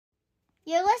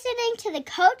You're listening to the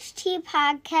Coach T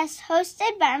podcast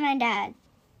hosted by my dad.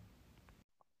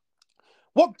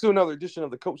 Welcome to another edition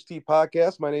of the Coach T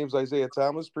podcast. My name is Isaiah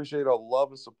Thomas. Appreciate all the love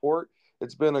and support.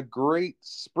 It's been a great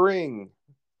spring.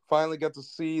 Finally got to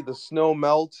see the snow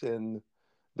melt and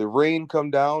the rain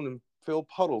come down and fill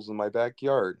puddles in my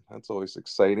backyard. That's always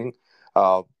exciting.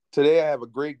 Today I have a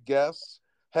great guest,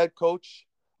 head coach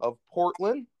of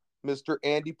Portland, Mr.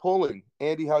 Andy Pulling.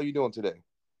 Andy, how are you doing today?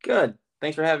 Good.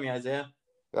 Thanks for having me, Isaiah.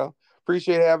 Yeah,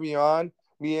 appreciate having you on.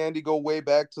 Me and Andy go way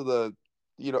back to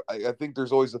I think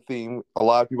there's always a theme. A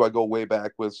lot of people I go way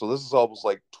back with. So this is almost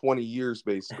like 20 years,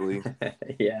 basically.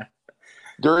 Yeah.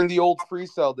 During the old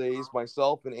freestyle days,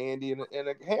 myself and Andy and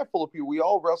a handful of people, we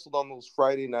all wrestled on those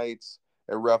Friday nights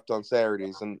and reffed on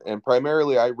Saturdays. And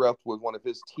primarily I reffed with one of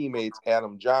his teammates,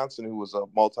 Adam Johnson, who was a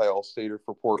multi-all-stater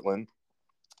for Portland.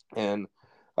 And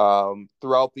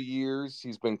throughout the years,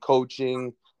 he's been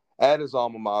coaching at his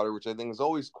alma mater, which I think is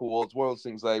always cool. It's one of those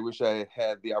things that I wish I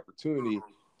had the opportunity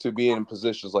to be in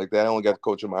positions like that. I only got to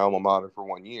coach at my alma mater for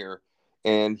 1 year.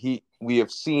 And we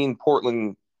have seen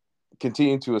Portland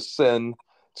continue to ascend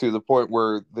to the point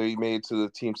where they made to the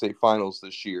team state finals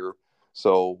this year.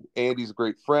 So Andy's a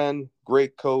great friend,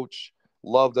 great coach.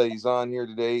 Love that he's on here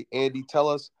today. Andy, tell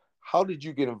us, how did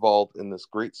you get involved in this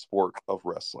great sport of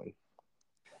wrestling?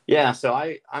 Yeah, so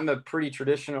I'm a pretty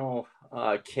traditional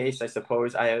case, I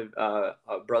suppose. I have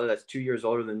a brother that's 2 years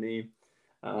older than me.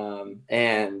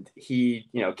 And he,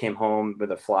 came home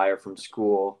with a flyer from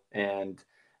school, and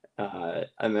I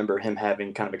remember him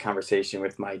having kind of a conversation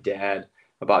with my dad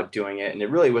about doing it. And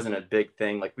it really wasn't a big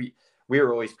thing. Like we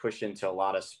were always pushed into a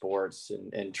lot of sports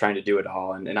and trying to do it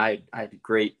all. And I had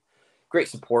great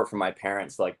support from my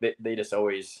parents. Like they just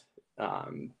always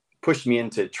pushed me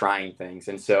into trying things.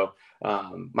 And so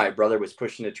my brother was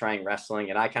pushed into trying wrestling,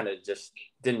 and I kind of just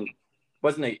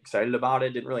wasn't excited about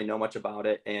it, didn't really know much about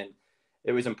it. And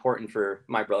it was important for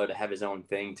my brother to have his own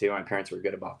thing too. My parents were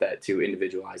good about that too,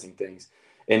 individualizing things.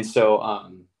 And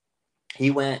so he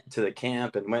went to the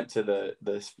camp and went to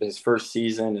his first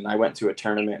season, and I went to a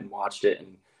tournament and watched it.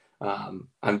 And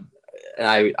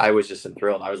I was just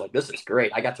enthralled. I was like, this is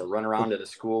great. I got to run around at a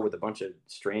school with a bunch of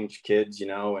strange kids,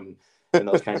 and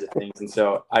those kinds of things. And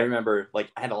so I remember,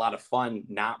 like, I had a lot of fun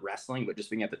not wrestling, but just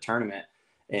being at the tournament.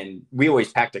 And we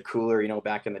always packed a cooler,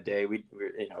 back in the day. We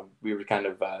were kind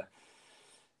of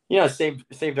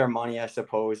saved our money, I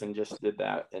suppose, and just did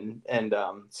that. And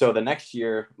so the next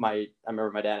year, I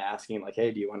remember my dad asking, like,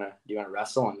 hey, do you want to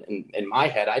wrestle? And in my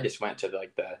head, I just went to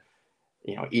like the,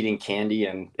 eating candy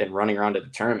and running around at the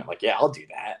tournament. Like, yeah, I'll do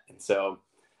that. And so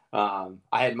I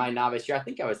had my novice year. I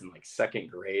think I was in like second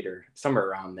grade or somewhere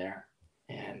around there.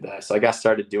 And so I got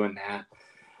started doing that.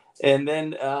 And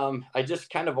then I just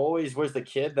kind of always was the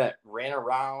kid that ran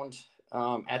around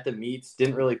at the meets,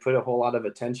 didn't really put a whole lot of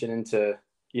attention into,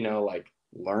 like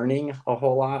learning a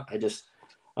whole lot. I just,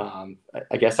 I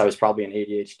guess I was probably an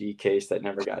ADHD case that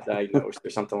never got diagnosed or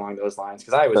something along those lines.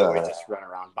 Cause I was always just running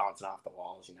around bouncing off the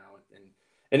walls,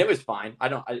 and it was fine.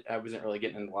 I wasn't really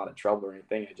getting in a lot of trouble or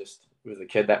anything. I just was a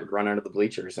kid that would run under the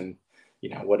bleachers and,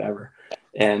 whatever.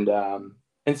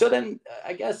 And so then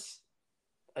I guess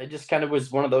I just kind of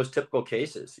was one of those typical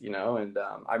cases, and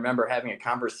I remember having a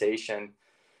conversation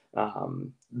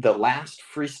the last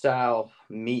freestyle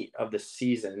meet of the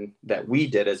season that we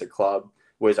did as a club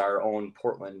was our own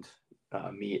Portland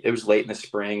meet. It was late in the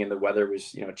spring and the weather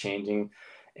was, changing.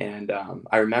 And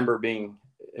I remember being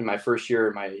in my first year,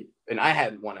 and I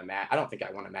hadn't won a match. I don't think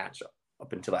I won a match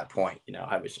up until that point.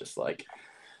 I was just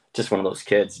one of those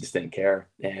kids, just didn't care.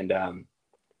 And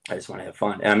I just want to have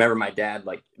fun. And I remember my dad,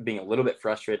 like, being a little bit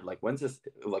frustrated, like, when's this,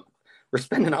 like, we're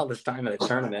spending all this time at a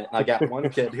tournament. And I got one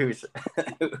kid who's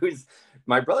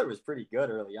my brother was pretty good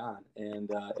early on.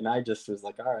 And I just was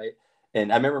like, all right.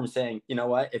 And I remember him saying, you know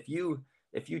what, if you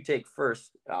take first,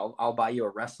 I'll buy you a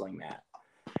wrestling mat.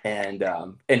 And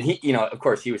he, of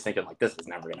course he was thinking like, this is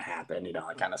never going to happen,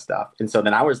 that kind of stuff. And so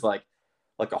then I was like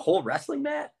a whole wrestling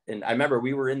mat. And I remember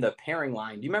we were in the pairing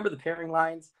line. Do you remember the pairing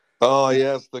lines? Oh,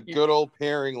 yes, the good old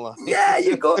pairing line. Yeah,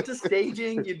 you go up to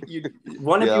staging.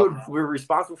 One of you were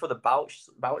responsible for the bout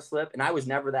slip, and I was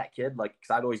never that kid, like, because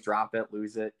I'd always drop it,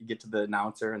 lose it. You get to the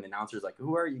announcer, and the announcer's like,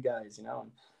 who are you guys, And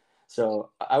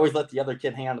so I always let the other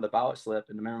kid hang on to the bout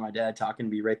slip, and I remember my dad talking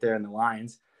to me right there in the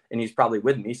lines, and he's probably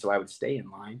with me, so I would stay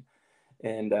in line.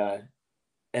 And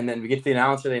then we get to the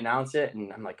announcer, they announce it,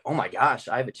 and I'm like, oh my gosh,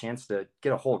 I have a chance to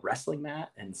get a whole wrestling mat.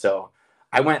 And so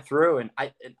I went through, and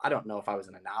I don't know if I was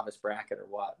in a novice bracket or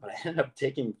what, but I ended up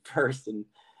taking first, and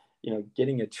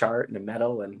getting a chart and a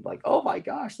medal and like, oh my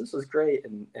gosh, this was great.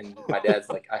 And my dad's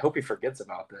like, I hope he forgets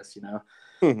about this,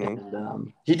 Mm-hmm.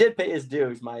 And he did pay his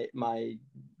dues.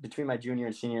 Between my junior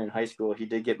and senior in high school, he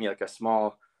did get me like a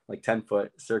small, like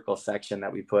 10-foot circle section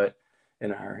that we put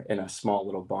in a small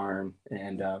little barn.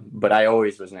 And but I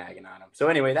always was nagging on him. So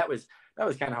anyway, that was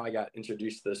kind of how I got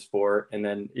introduced to the sport. And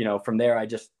then, from there, I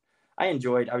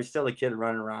enjoyed. I was still a kid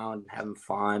running around having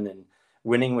fun, and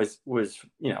winning was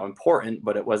important,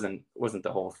 but it wasn't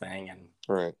the whole thing. And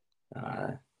Right.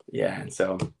 Yeah.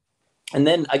 And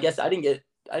then I guess I didn't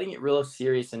get real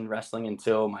serious in wrestling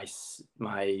until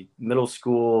my middle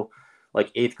school,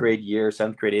 like 8th grade year,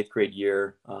 7th grade, 8th grade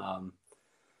year.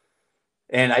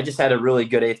 And I just had a really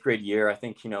good 8th grade year. I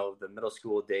think, the middle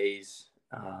school days,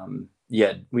 we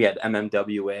had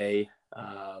MMWA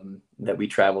that we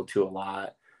traveled to a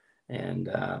lot. And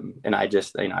I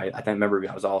just, I remember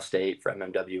I was all state for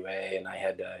MMWA, and I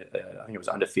had, I think it was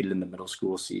undefeated in the middle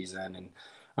school season. And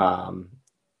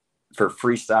for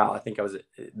freestyle, I think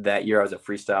that year I was a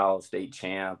freestyle state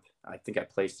champ. I think I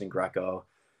placed in Greco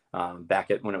back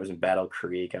when it was in Battle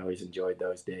Creek. I always enjoyed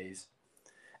those days.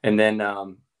 And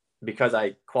then because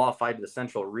I qualified to the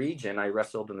Central Region, I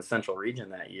wrestled in the Central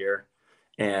Region that year.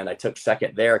 And I took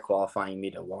second there, qualifying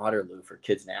me to Waterloo for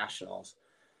Kids Nationals.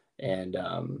 And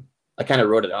I kind of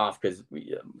wrote it off because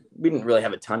we didn't really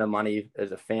have a ton of money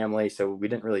as a family, so we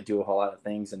didn't really do a whole lot of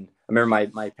things. And I remember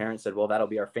my parents said, well, that'll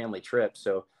be our family trip.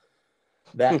 So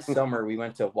that summer we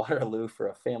went to Waterloo for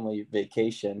a family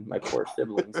vacation, my poor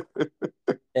siblings.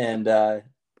 And I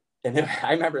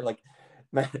remember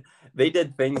they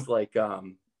did things like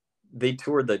they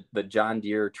toured the John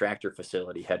Deere tractor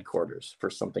facility headquarters for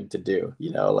something to do,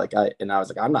 I was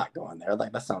like, I'm not going there.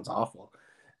 Like, that sounds awful.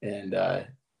 And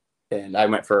I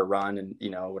went for a run and,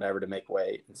 whatever to make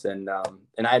weight. And I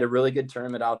had a really good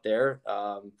tournament out there.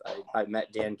 I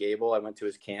met Dan Gable. I went to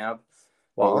his camp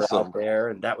while we were out there,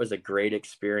 and that was a great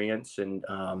experience. And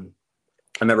I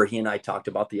remember he and I talked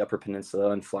about the Upper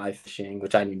Peninsula and fly fishing,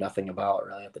 which I knew nothing about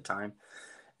really at the time.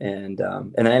 And I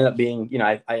ended up being,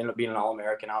 I ended up being an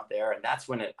All-American out there. And that's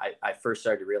when I first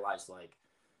started to realize, like,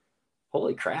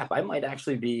 holy crap, I might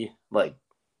actually be like,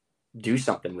 do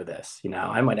something with this.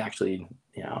 I might actually,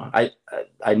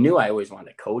 I knew I always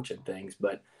wanted to coach and things,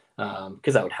 but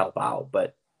because I would help out.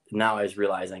 But now I was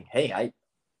realizing, hey,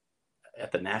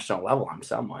 at the national level, I'm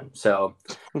someone. So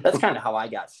that's kind of how I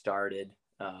got started,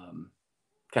 kind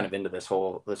of into this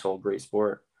whole great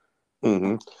sport.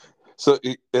 Mm-hmm. So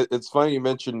it's funny you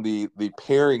mentioned the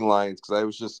pairing lines, because I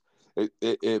was just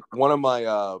one of my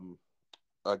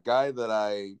a guy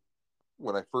that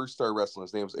when I first started wrestling,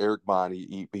 his name was Eric Bond.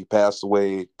 He passed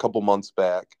away a couple months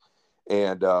back,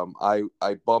 and I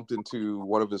bumped into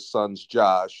one of his sons,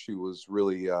 Josh, who was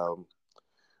really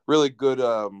really good.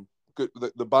 Good.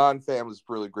 The Bond family is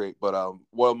really great. But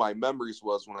one of my memories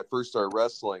was when I first started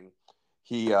wrestling,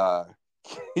 he's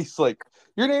like,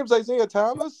 "Your name's Isaiah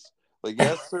Thomas?" Like,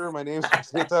 "Yes, sir. My name's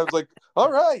Isaiah Thomas." Like,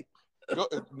 "All right,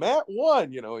 Matt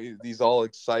won." He's all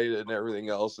excited and everything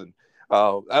else, and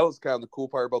that was kind of the cool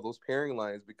part about those pairing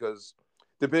lines, because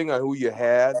depending on who you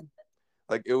had,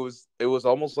 like it was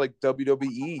almost like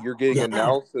WWE. You're getting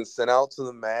announced and sent out to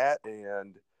the mat,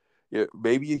 and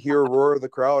maybe you hear a roar of the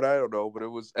crowd. I don't know, but it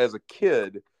was, as a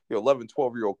kid, 11,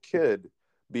 12-year-old kid,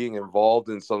 being involved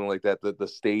in something like that, the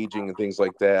staging and things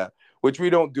like that, which we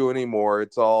don't do anymore.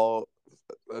 It's all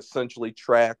essentially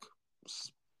track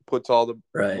puts all the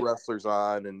wrestlers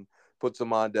on and puts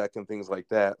them on deck and things like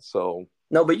that. So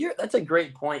no, but that's a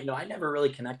great point. I never really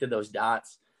connected those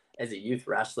dots as a youth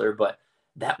wrestler, but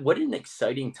what an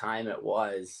exciting time it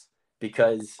was,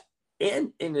 because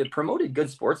and it promoted good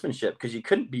sportsmanship, because you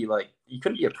couldn't be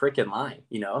a prick in line,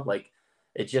 like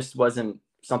it just wasn't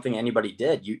something anybody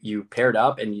did. You paired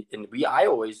up, and I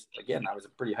always, again, I was a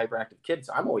pretty hyperactive kid,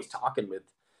 so I'm always talking with,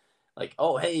 like,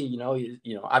 oh, hey,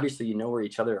 obviously where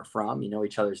each other are from,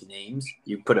 each other's names,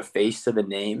 you put a face to the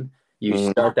name, you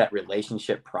start that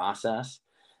relationship process.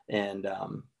 And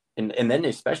then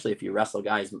especially if you wrestle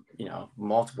guys,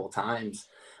 multiple times,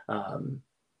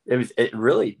 it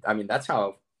really, that's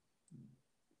how,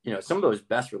 some of those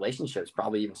best relationships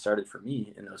probably even started for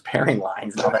me in those pairing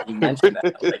lines. Now that you mentioned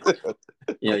that, like,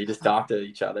 you just talk to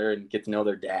each other and get to know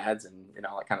their dads and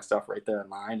all that kind of stuff right there in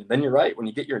line. And then you're right, when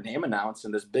you get your name announced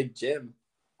in this big gym,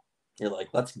 you're like,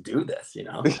 let's do this, And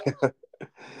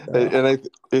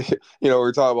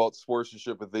we're talking about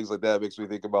sportsmanship and things like that. It makes me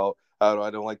think about,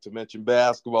 I don't like to mention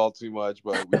basketball too much,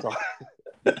 but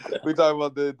we talk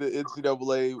about the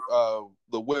NCAA,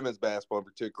 the women's basketball in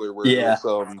particular, where there's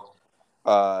some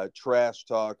trash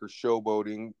talk or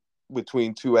showboating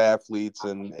between two athletes,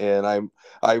 and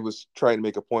I was trying to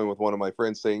make a point with one of my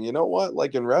friends saying, you know what,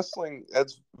 like in wrestling,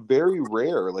 that's very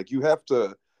rare. Like you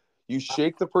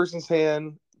shake the person's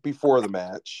hand before the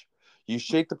match, you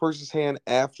shake the person's hand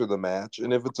after the match,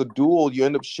 and if it's a duel, you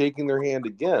end up shaking their hand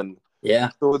again. Yeah,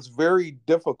 So it's very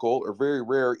difficult or very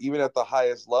rare, even at the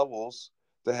highest levels,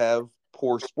 to have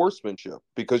poor sportsmanship,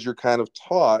 because you're kind of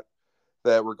taught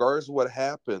that regardless of what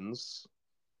happens,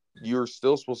 you're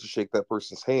still supposed to shake that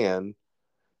person's hand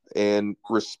and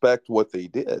respect what they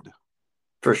did.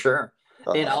 for sure.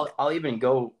 And Uh, I'll even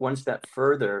go one step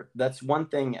further. That's one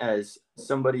thing as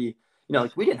somebody,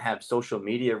 like we didn't have social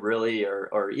media really,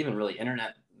 or even really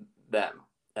internet that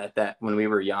at that when we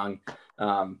were young,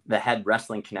 that had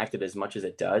wrestling connected as much as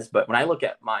it does. But when I look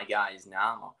at my guys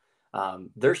now,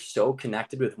 they're so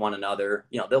connected with one another.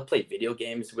 They'll play video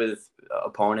games with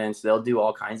opponents. They'll do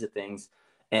all kinds of things.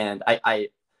 And I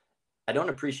don't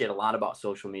appreciate a lot about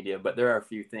social media, but there are a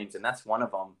few things, and that's one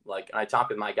of them. Like, I talk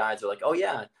with my guys, they're like, "Oh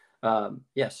yeah,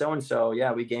 yeah, so and so,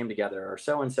 yeah, we game together, or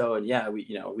so and so, and yeah,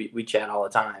 we chat all the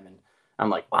time." And I'm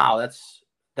like, "Wow,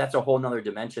 that's a whole nother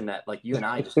dimension that like you and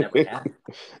I just never had."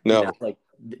 no. Like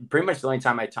pretty much the only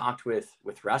time I talked with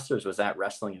wrestlers was at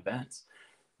wrestling events,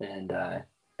 and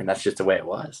that's just the way it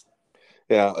was.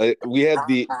 Yeah, we had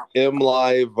the M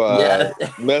Live Yeah,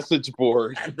 message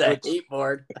board. the hate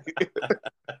board.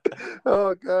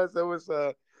 Oh gosh, that was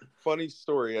a funny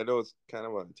story. I know it's kind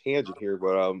of on a tangent here,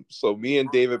 but so me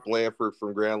and David Blanford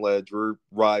from Grand Ledge, we're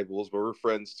rivals, but we're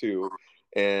friends too.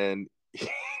 And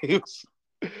he was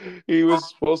he was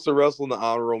supposed to wrestle in the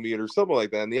honor roll meet or something like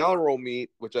that. And the honor roll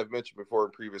meet, which I've mentioned before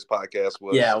in previous podcasts,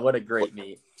 was Yeah, what a great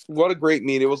meet. What a great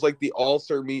meet. It was like the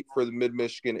all-star meet for the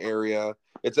mid-Michigan area.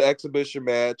 It's an exhibition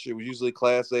match. It was usually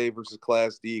Class A versus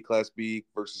Class D, Class B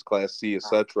versus Class C,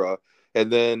 etc.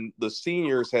 And then the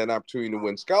seniors had an opportunity to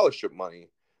win scholarship money.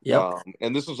 Yep.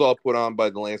 And this was all put on by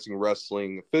the Lansing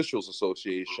Wrestling Officials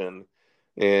Association.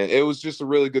 And it was just a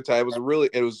really good time.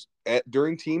 It was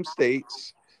during team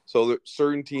states. So that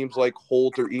certain teams like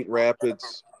Holt or Eaton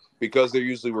Rapids, because they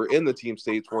usually were in the team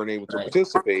states, weren't able to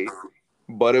participate.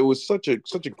 But it was such a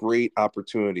great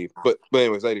opportunity. But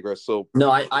anyways, I digress. So no,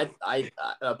 I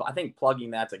think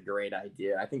plugging that's a great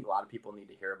idea. I think a lot of people need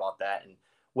to hear about that, and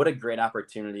what a great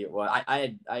opportunity it was. I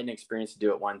had an experience to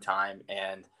do it one time,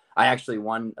 and I actually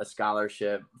won a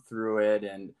scholarship through it.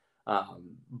 And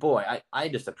boy, I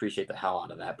just appreciate the hell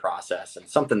out of that process, and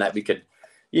something that we could,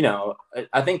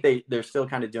 I think they're still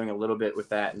kind of doing a little bit with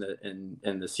that in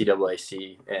the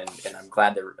CAAC, and I'm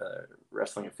glad the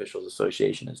Wrestling Officials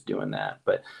Association is doing that.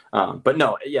 But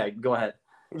no, yeah, go ahead.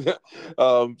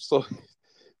 So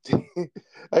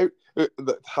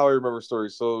how I remember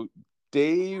stories. So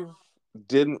Dave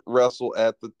didn't wrestle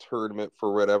at the tournament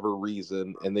for whatever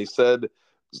reason, and they said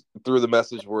through the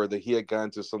message board that he had gone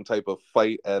to some type of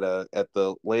fight at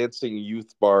the Lansing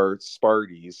Youth Bar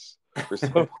Sparties or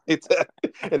something like that.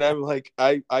 And I'm like,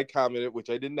 I commented, which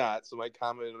I did not. So I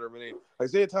commented under my name.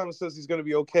 Isaiah Thomas says he's going to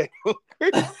be okay.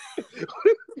 Where's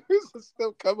this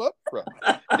stuff come up from?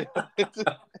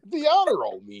 The honor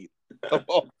roll meet of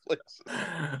all places.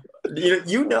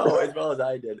 You know as well as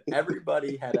I did.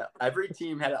 Every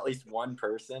team had at least one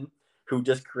person who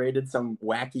just created some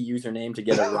wacky username to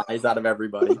get a rise out of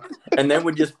everybody, and then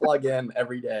would just plug in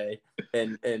every day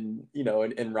and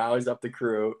rouse up the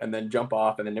crew, and then jump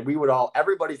off, and then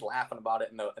everybody's laughing about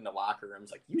it in the locker rooms,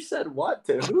 like, you said what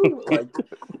to who, like,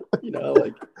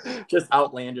 like just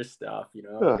outlandish stuff.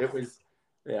 It was,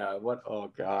 yeah. What?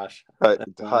 Oh gosh.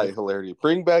 Hi, hilarity.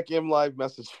 Bring back M Live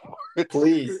message board,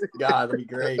 please. God, that'd be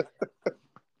great.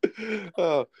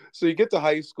 So you get to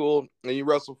high school and you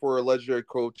wrestle for a legendary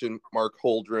coach in Mark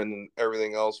Holdren and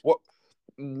everything else.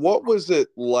 What was it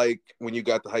like when you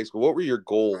got to high school? What were your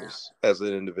goals as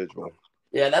an individual?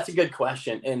 Yeah, that's a good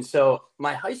question. And so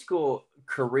my high school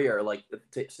career, like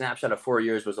the snapshot of 4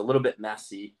 years, was a little bit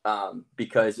messy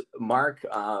because Mark,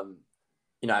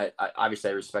 I obviously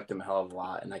I respect him a hell of a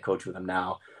lot, and I coach with him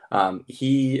now.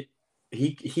 He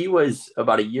was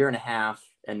about a year and a half,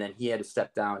 and then he had to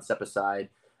step aside.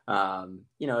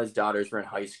 His daughters were in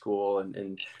high school, and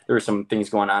there were some things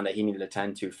going on that he needed to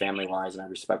attend to family wise, and I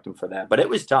respect him for that. But it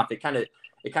was tough. It kind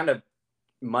of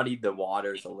muddied the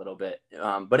waters a little bit.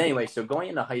 But anyway, so going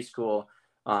into high school,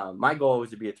 my goal was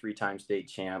to be a 3-time state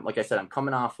champ. Like I said, I'm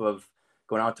coming off of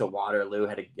going out to Waterloo,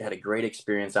 had a great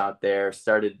experience out there,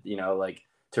 started,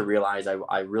 to realize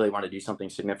I really want to do something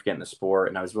significant in the sport,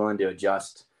 and I was willing to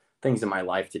adjust things in my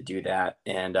life to do that.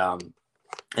 And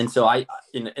so I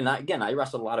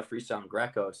wrestled a lot of freestyle and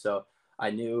Greco. So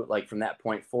I knew, like, from that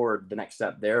point forward, the next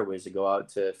step there was to go out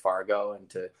to Fargo and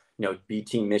to, beat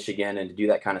Team Michigan and to do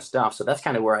that kind of stuff. So that's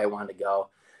kind of where I wanted to go.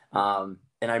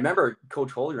 And I remember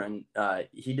Coach Holdren,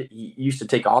 he used to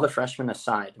take all the freshmen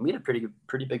aside, and we had a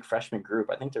pretty big freshman group.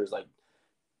 I think there was like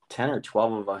 10 or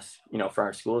 12 of us, for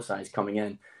our school size coming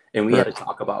in, and we had to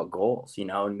talk about goals,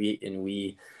 and I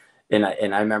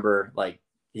remember like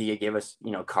he gave us,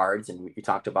 cards, and we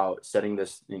talked about setting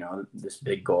this, this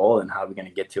big goal and how we're going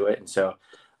to get to it. And so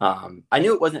I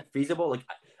knew it wasn't feasible. Like,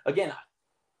 again,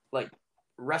 like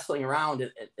wrestling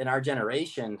around in our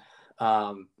generation,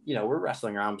 we're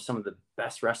wrestling around with some of the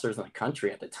best wrestlers in the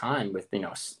country at the time with,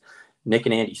 Nick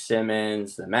and Andy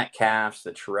Simmons, the Metcalfs,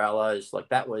 the Torellas. Like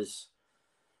that was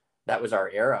our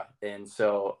era. And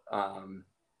so,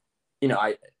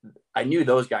 I knew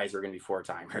those guys were going to be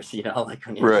 4-timers, like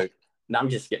when right. Now I'm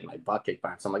just getting my butt kicked by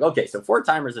them. So I'm like, okay, so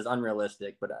 4-timers is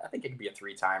unrealistic, but I think it could be a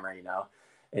 3-timer,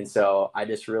 And so I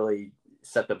just really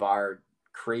set the bar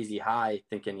crazy high,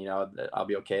 thinking, that I'll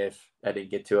be okay if I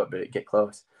didn't get to it, but get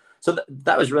close. So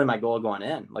that was really my goal going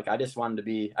in. Like I wanted to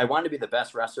be the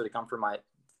best wrestler to come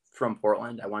from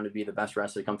Portland. I wanted to be the best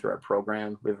wrestler to come through our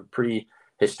program. We have a pretty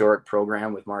historic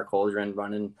program with Mark Holdren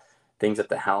running things at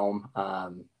the helm.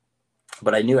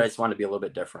 But I knew I just wanted to be a little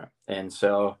bit different. And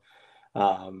so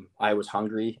I was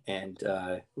hungry, and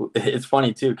it's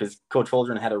funny too, because Coach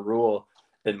Holdren had a rule,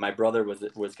 and my brother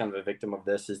was kind of a victim of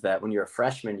this, is that when you're a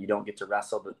freshman, you don't get to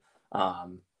wrestle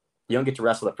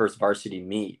the first varsity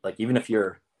meet. Like even if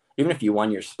you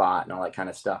won your spot and all that kind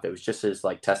of stuff, it was just as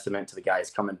like testament to the guys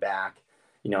coming back.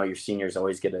 Your seniors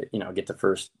always get the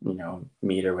first,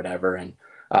 meet or whatever. And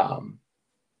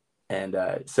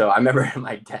so I remember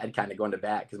my dad kind of going to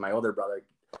bat because my older brother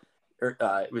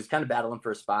was kind of battling for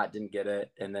a spot, didn't get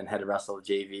it, and then had to wrestle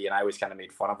JV. And I always kind of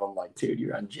made fun of him, like, dude,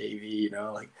 you're on JV,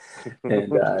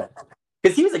 and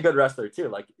because he was a good wrestler too.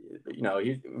 Like,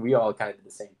 we all kind of did the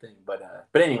same thing. But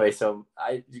anyway, so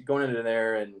I going into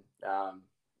there, and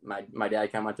my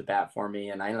dad kind of went to bat for me,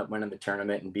 and I ended up winning the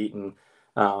tournament and beating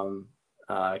a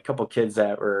couple kids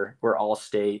that were all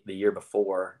state the year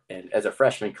before, and as a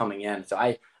freshman coming in. So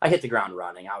I hit the ground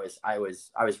running. I was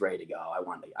ready to go. I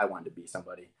wanted to be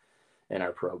somebody in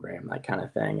our program, that kind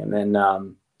of thing. And then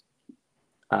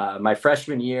my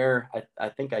freshman year, I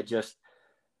think I just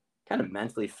kind of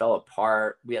mentally fell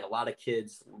apart. We had a lot of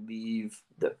kids leave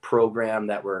the program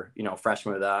that were,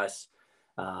 freshmen with us.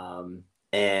 And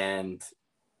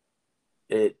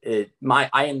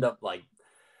I ended up like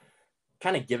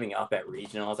kind of giving up at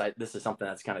regionals. This is something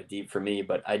that's kind of deep for me,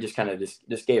 but I just kind of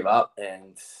just gave up,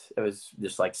 and it was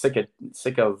just like sick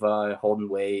of holding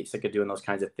weight, sick of doing those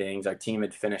kinds of things. Our team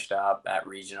had finished up at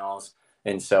regionals.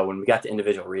 And so when we got to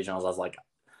individual regionals, I was like,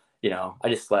 I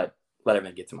just let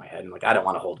everything get to my head. And like, I don't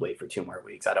want to hold weight for 2 more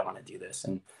weeks. I don't want to do this.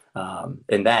 And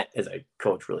that as a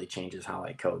coach really changes how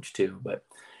I coach too. But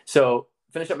so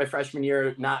finished up my freshman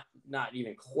year, not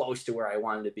even close to where I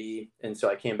wanted to be. And so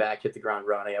I came back, hit the ground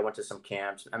running. I went to some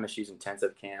camps, MSU's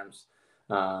intensive camps,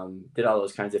 did all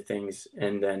those kinds of things,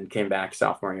 and then came back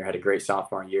sophomore year, had a great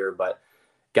sophomore year, but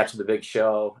got to the big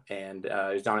show, and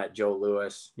I was down at Joe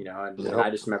Louis, and I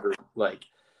just remember, like,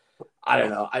 I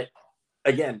don't know. I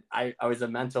was a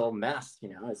mental mess, I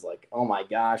was like, oh my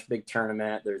gosh, big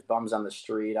tournament. There's bums on the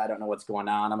street. I don't know what's going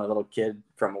on. I'm a little kid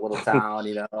from a little town,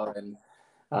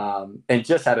 and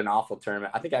just had an awful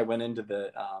tournament. I think I went into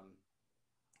that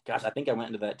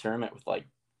tournament with like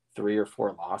 3 or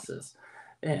 4 losses,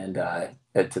 and to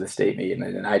the state meet,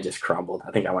 and I just crumbled.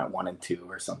 I think I went 1-2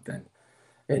 or something.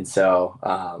 And so,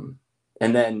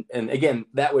 and again,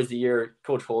 that was the year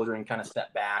Coach Holdren kind of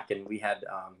stepped back, and we had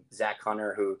Zach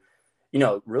Hunter, who,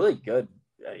 really good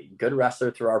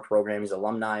wrestler through our program. He's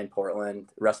alumni in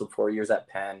Portland, wrestled 4 years at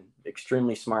Penn,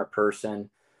 extremely smart person.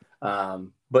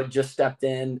 But just stepped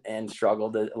in and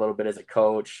struggled a little bit as a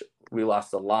coach. We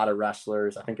lost a lot of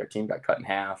wrestlers. I think our team got cut in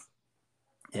half.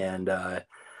 And so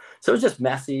it was just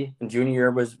messy. And junior year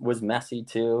was messy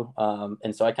too.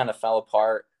 And so I kind of fell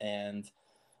apart, and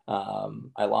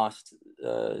I lost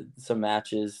some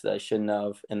matches that I shouldn't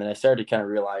have. And then I started to kind of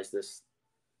realize this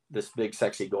big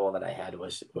sexy goal that I had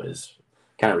was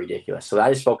kind of ridiculous. So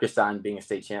I just focused on being a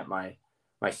state champ my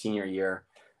senior year.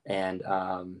 And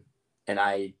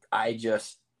I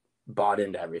just bought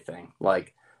into everything,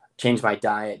 like changed my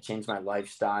diet, changed my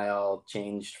lifestyle,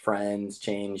 changed friends,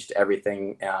 changed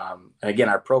everything. And again,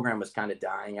 our program was kind of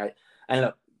dying. I ended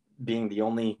up being the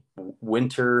only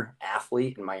winter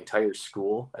athlete in my entire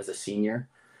school as a senior.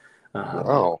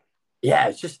 Wow. Yeah,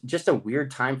 it's just a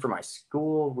weird time for my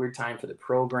school, weird time for the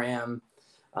program.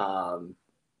 It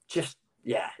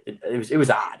was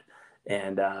odd.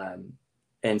 And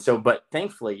so, but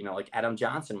thankfully, like Adam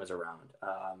Johnson was around.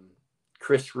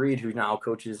 Chris Reed, who now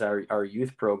coaches our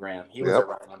youth program. He was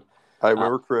around. I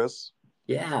remember Chris.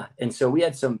 Yeah. And so we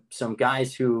had some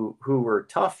guys who were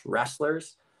tough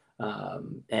wrestlers,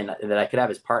 and that I could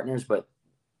have as partners, but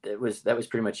that was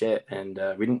pretty much it. And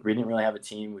we didn't really have a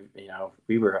team.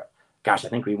 We were, I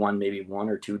think we won maybe 1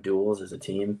 or 2 duels as a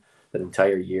team that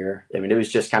entire year. I mean, it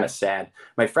was just kind of sad.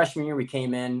 My freshman year, we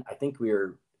came in, I think we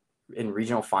were in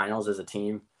regional finals as a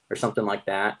team or something like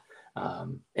that.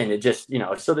 And it just,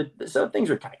 so things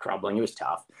were kind of crumbling. It was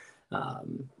tough.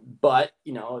 But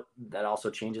that also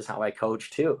changes how I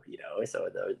coach too, so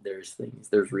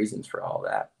there's reasons for all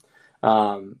that.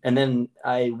 And then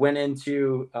I went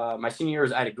into my senior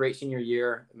year. I had a great senior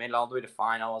year, made it all the way to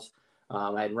finals.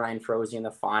 I had Ryan Froese in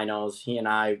the finals. He and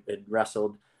I had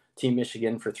wrestled Team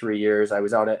Michigan for 3 years. I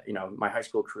was out at, my high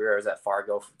school career. I was at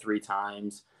Fargo for 3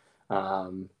 times. I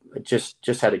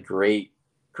just had a great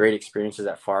experiences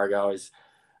at Fargo. I was,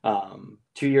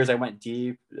 2 years I went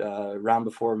deep, round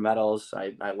before medals.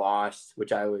 I lost,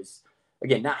 which I was,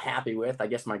 again, not happy with. I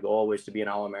guess my goal was to be an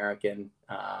All-American,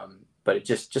 but it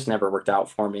just never worked out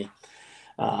for me.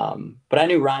 But I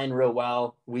knew Ryan real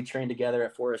well. We trained together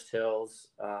at Forest Hills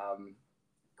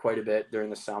quite a bit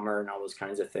during the summer and all those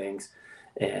kinds of things.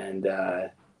 And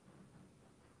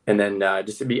then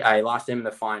I lost him in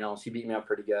the finals. He beat me up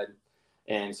pretty good.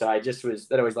 And so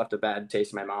that always left a bad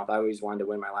taste in my mouth. I always wanted to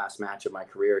win my last match of my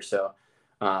career. So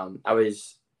I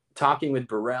was talking with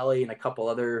Borelli and a couple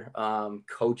other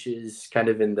coaches kind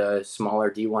of in the smaller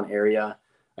D1 area.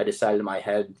 I decided in my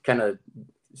head, kind of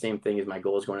same thing as my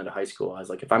goals going into high school. I was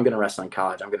like, if I'm going to wrestle in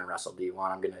college, I'm going to wrestle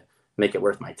D1. I'm going to make it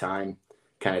worth my time,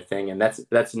 kind of thing. And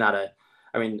that's not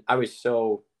I was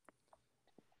so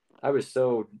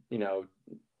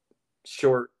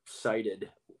short-sighted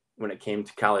when it came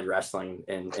to college wrestling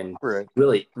and Right.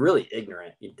 really, really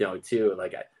ignorant, too.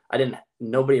 Like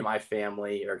nobody in my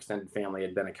family or extended family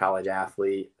had been a college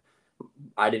athlete.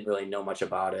 I didn't really know much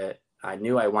about it. I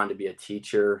knew I wanted to be a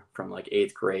teacher from like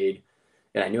 8th grade,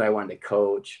 and I knew I wanted to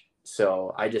coach.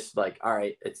 So I just all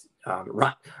right, it's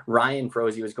Ryan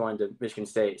Froese was going to Michigan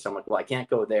State. So I'm like, well, I can't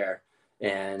go there.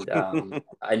 And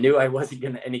I knew I wasn't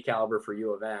going to any caliber for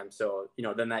U of M. So,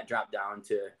 then that dropped down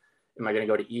to, am I going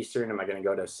to go to Eastern? Am I going to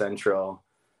go to Central?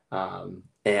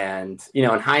 And,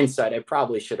 in hindsight, I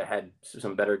probably should have had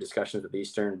some better discussions with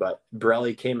Eastern, but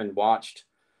Borelli came and watched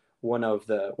one of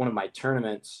my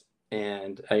tournaments.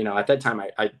 And, at that time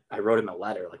I wrote him a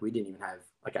letter. Like, we didn't even have,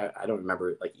 I don't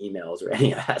remember emails or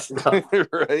any of that stuff.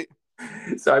 Right.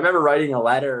 So I remember writing a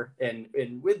letter and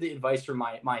with the advice from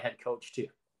my head coach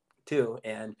too.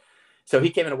 And so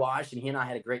he came in and watched, and he and I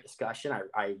had a great discussion.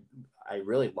 I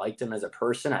really liked him as a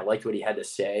person. I liked what he had to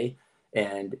say.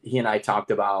 And he and I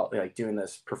talked about doing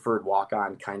this preferred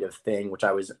walk-on kind of thing, which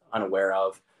I was unaware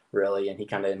of really. And he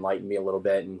kind of enlightened me a little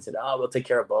bit and said, oh, we'll take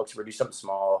care of books. We'll do something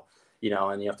small,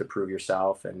 and you have to prove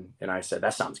yourself. And I said,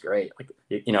 that sounds great.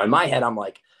 In my head, I'm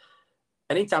like,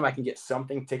 anytime I can get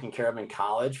something taken care of in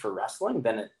college for wrestling,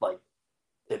 then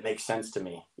it makes sense to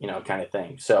me, kind of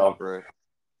thing. So, right.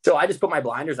 So I just put my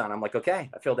blinders on. I'm like, okay,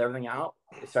 I filled everything out.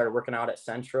 I started working out at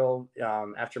Central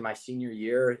after my senior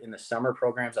year in the summer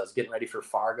programs. I was getting ready for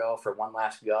Fargo for one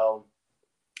last go.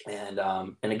 And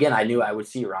again, I knew I would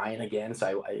see Ryan again.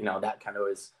 So that kind of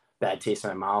was bad taste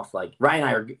in my mouth. Like, Ryan and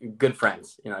I are good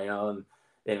friends, and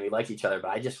we liked each other,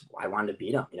 but I wanted to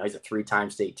beat him. He's a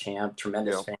 3-time state champ,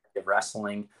 tremendous fan of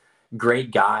wrestling, great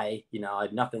guy. I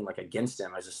had nothing against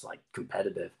him. I was just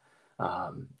competitive.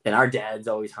 And our dads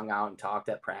always hung out and talked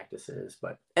at practices.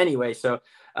 But anyway, so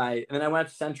and then I went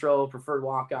to Central, preferred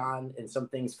walk on, and some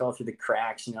things fell through the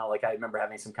cracks. I remember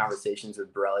having some conversations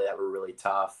with Borelli that were really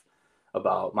tough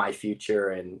about my future.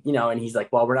 And, and he's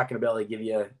like, well, we're not going to be able to give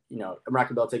you, I'm not going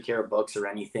to be able to take care of books or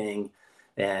anything.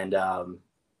 And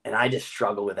I just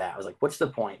struggled with that. I was like, what's the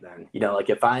point then?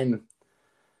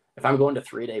 If I'm going to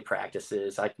 3-day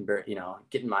practices, I can,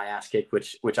 getting my ass kicked,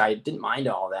 which I didn't mind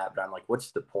all that, but I'm like,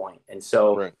 what's the point? And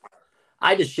so right. I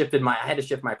had to shift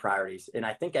my priorities. And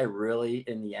I think I really,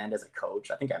 in the end, as a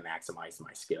coach, I think I maximized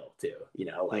my skill too,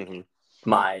 mm-hmm.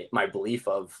 my belief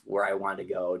of where I wanted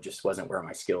to go just wasn't where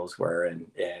my skills were.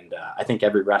 And I think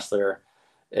every wrestler,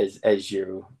 as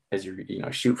you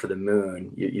shoot for the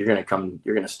moon, you're going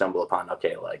to stumble upon,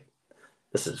 okay,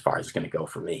 this is as far as it's going to go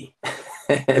for me.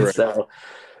 And right. So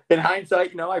in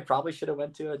hindsight, I probably should have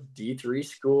went to a D3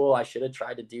 school. I should have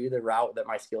tried to do the route that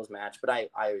my skills matched, but I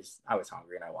was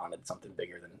hungry and I wanted something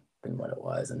bigger than what it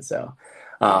was. And so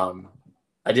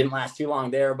I didn't last too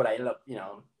long there, but I ended up,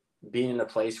 being in a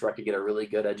place where I could get a really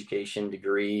good education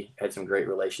degree, had some great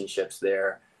relationships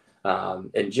there,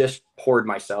 and just poured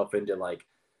myself into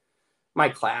my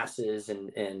classes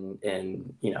and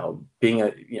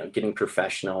being getting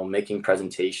professional, making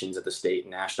presentations at the state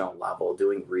and national level,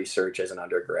 doing research as an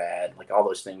undergrad, like all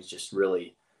those things just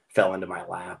really fell into my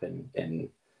lap, and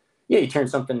yeah, you turn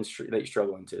something that you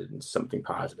struggle into something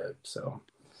positive. So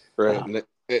right. And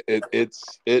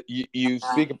you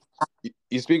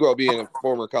speak about being a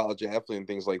former college athlete and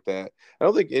things like that. I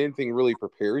don't think anything really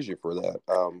prepares you for that.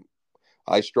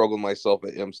 I struggled myself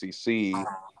at MCC,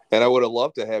 and I would have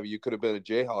loved to have you. You could have been a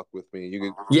Jayhawk with me. You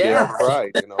could Jayhawk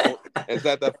Pride, It's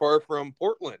not that far from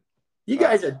Portland. You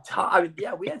guys are tough. I mean,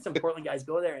 yeah, we had some Portland guys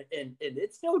go there, and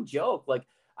it's no joke. Like,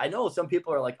 I know some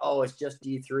people are like, oh, it's just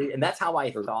D3. And that's how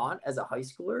I thought as a high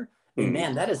schooler. And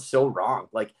man, that is so wrong.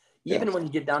 Like, even when you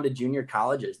get down to junior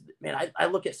colleges, man, I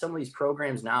look at some of these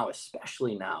programs now,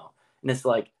 especially now, and it's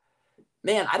like,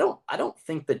 man, I don't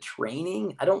think the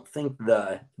training, I don't think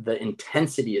the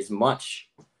intensity is much.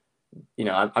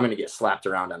 I'm going to get slapped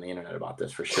around on the internet about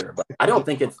this for sure, but I don't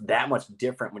think it's that much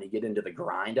different when you get into the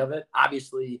grind of it.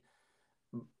 Obviously,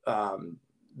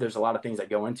 there's a lot of things that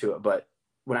go into it, but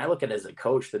when I look at it as a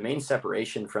coach, the main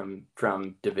separation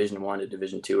from Division I to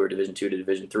Division II or Division II to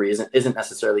Division III isn't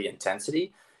necessarily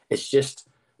intensity. It's just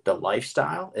the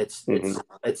lifestyle. It's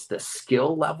the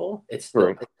skill level. It's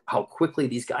how quickly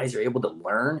these guys are able to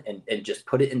learn and just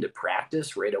put it into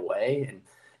practice right away,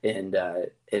 and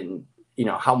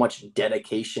how much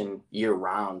dedication year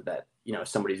round that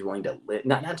somebody's willing to live,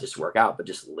 not just work out, but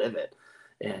just live it.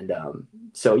 And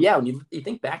so yeah, when you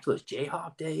think back to those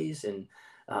Jayhawk days, and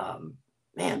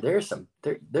man, there's some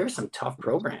tough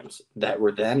programs that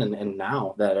were then and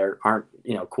now that aren't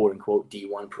quote unquote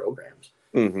D1 programs.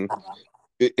 Mm-hmm.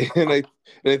 And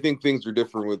I think things are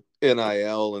different with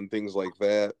NIL and things like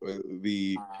that.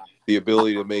 The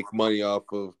ability to make money off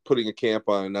of putting a camp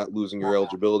on and not losing your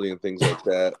eligibility and things like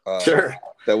that. Sure.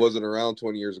 That wasn't around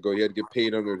 20 years ago. You had to get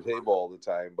paid under the table all the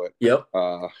time. But yep.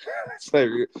 But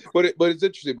it's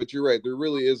interesting. But you're right. There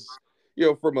really is,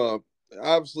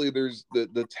 obviously there's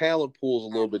the talent pool is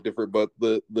a little bit different, but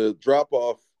the drop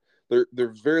off.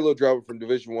 There's very low drop from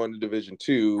Division I to Division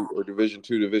II or Division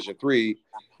II to Division III.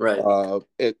 Right.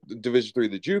 At Division III,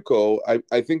 the JUCO.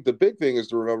 I think the big thing is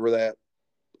to remember that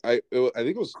I think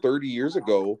it was 30 years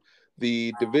ago,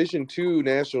 the Division II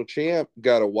national champ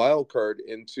got a wild card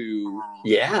into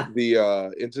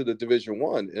the Division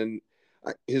I, and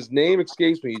his name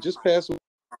escapes me. He just passed away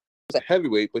as a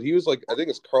heavyweight, but he was like, I think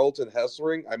it's Carlton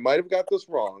Hessering. I might have got this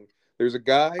wrong. There's a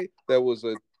guy that was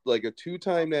a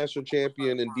two-time national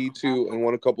champion in D2 and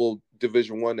won a couple of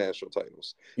Division I national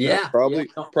titles. Yeah,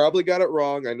 probably got it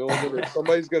wrong. I know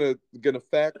somebody's gonna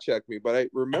fact check me, but I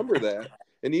remember that.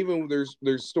 And even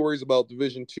there's stories about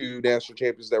Division II national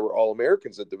champions that were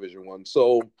All-Americans at Division I.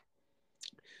 So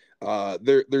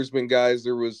there's been guys.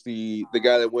 There was the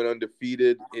guy that went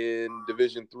undefeated in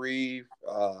Division III.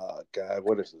 God,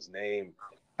 what is his name?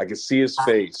 I can see his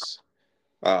face.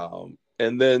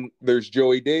 And then there's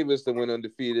Joey Davis that went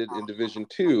undefeated in Division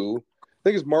II. I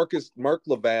think it's Mark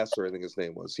Lavasser, I think his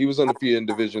name was. He was undefeated in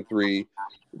Division III.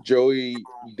 Joey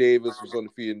Davis was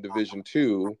undefeated in Division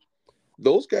II.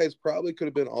 Those guys probably could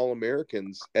have been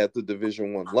All-Americans at the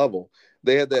Division I level.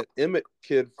 They had that Emmett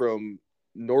kid from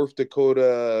North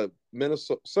Dakota,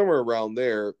 Minnesota, somewhere around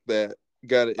there, that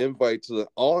got an invite to the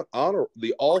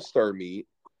All-Star meet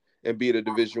and beat a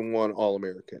Division I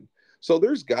All-American. So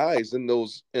there's guys in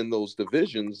those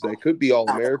divisions that could be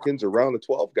All-Americans, around the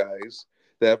 12 guys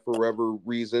that for whatever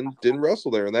reason didn't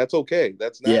wrestle there, and that's okay.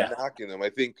 That's not knocking them. I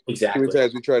think too many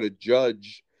times we try to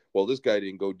judge, well, this guy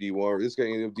didn't go D1 or this guy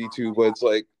didn't go D2, but it's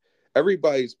like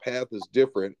everybody's path is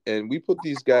different, and we put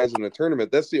these guys in a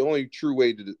tournament. That's the only true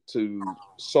way to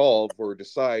solve or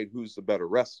decide who's the better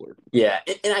wrestler. Yeah,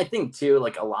 and I think too,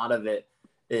 like a lot of it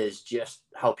is just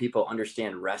how people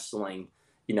understand wrestling.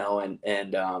 And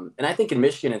I think in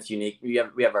Michigan it's unique. We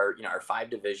have our our 5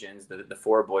 divisions, the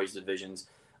 4 boys divisions.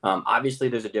 Obviously,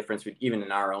 there's a difference even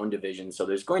in our own division, so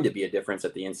there's going to be a difference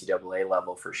at the NCAA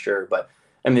level for sure. But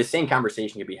I mean, the same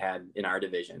conversation can be had in our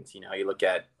divisions. You look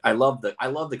at I love the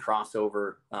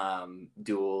crossover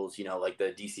duels. Like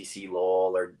the DCC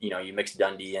Lowell, or you mix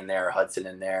Dundee in there, or Hudson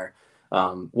in there.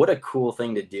 What a cool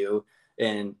thing to do,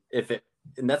 and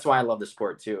that's why I love the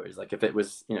sport too. Is like if it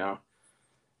was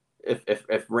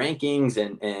if rankings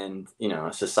and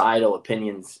societal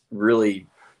opinions really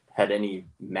had any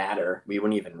matter, we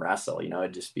wouldn't even wrestle.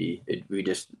 It'd just be we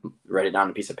just write it down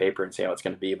on a piece of paper and say how it's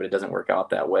going to be, but it doesn't work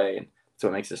out that way, and that's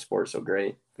what makes this sport so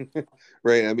great.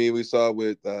 Right. I mean, we saw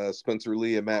with Spencer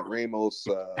Lee and Matt Ramos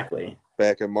exactly.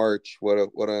 back in March. What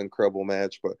an incredible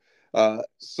match. But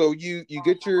So you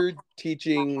get your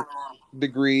teaching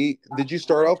degree. Did you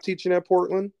start off teaching at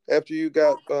Portland after you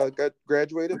got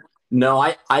graduated? No,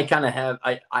 I kind of have,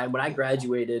 when I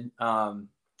graduated,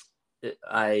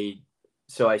 I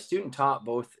student taught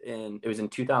both it was in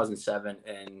 2007,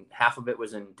 and half of it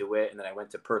was in DeWitt. And then I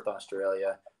went to Perth,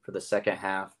 Australia for the second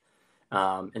half.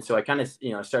 And so I kind of,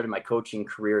 started my coaching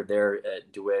career there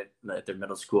at DeWitt at their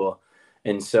middle school.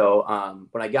 And so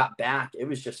when I got back, it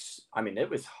was just, it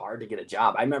was hard to get a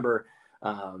job. I remember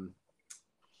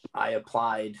I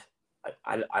applied,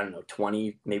 I don't know,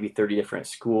 20, maybe 30 different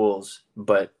schools.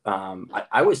 But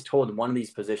I was told one of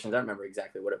these positions, I don't remember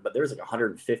exactly but there was like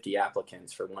 150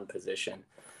 applicants for one position.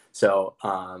 So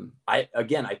I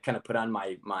kind of put on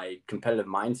my competitive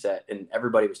mindset, and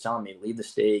everybody was telling me, leave the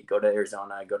state, go to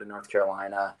Arizona, go to North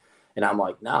Carolina. And I'm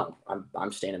like, no,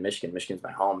 I'm staying in Michigan. Michigan's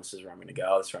my home. This is where I'm going to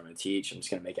go. This is where I'm going to teach. I'm just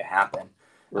going to make it happen.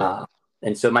 Right.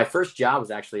 And so my first job was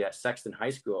actually at Sexton High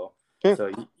School.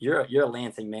 So you're a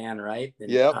Lansing man, right? And,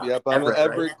 yep. I'm an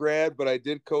Everett right? grad, but I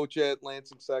did coach at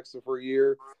Lansing Sexton for a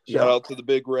year. Shout out to the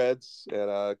Big Reds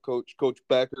and Coach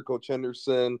Becker, Coach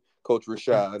Henderson, Coach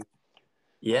Rashad.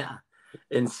 Yeah.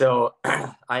 And so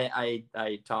I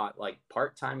taught like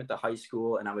part-time at the high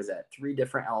school, and I was at 3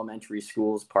 different elementary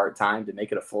schools part-time to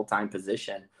make it a full-time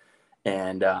position.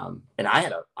 And I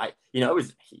had it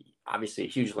was obviously a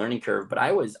huge learning curve, but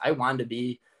I wanted to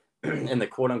be in the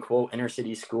quote unquote inner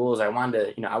city schools. I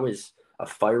wanted to, I was a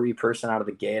fiery person out of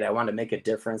the gate. I wanted to make a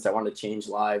difference. I wanted to change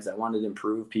lives. I wanted to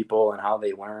improve people and how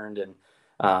they learned.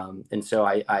 And so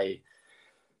I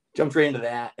jumped right into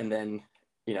that. And then,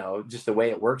 just the way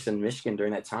it works in Michigan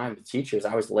during that time, the teachers,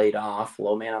 I was laid off,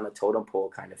 low man on the totem pole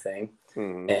kind of thing.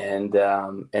 Mm-hmm.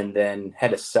 And then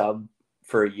had a sub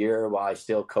for a year while I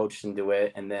still coached and do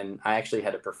it. And then I actually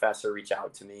had a professor reach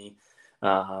out to me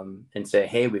and say,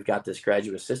 hey, we've got this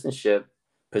graduate assistantship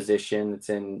position. It's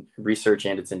in research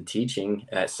and it's in teaching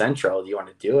at Central. Do you want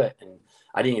to do it? And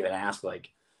I didn't even ask,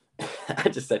 I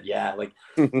just said, yeah,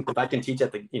 if I can teach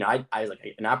at the, I was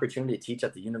like, an opportunity to teach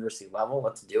at the university level,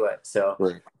 let's do it. So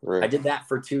right. I did that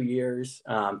for 2 years,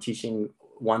 teaching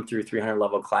 1 through 300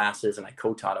 level classes. And I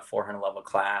co-taught a 400 level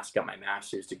class, got my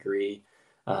master's degree.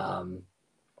 And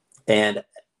then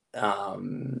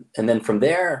from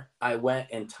there, I went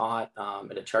and taught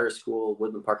at a charter school,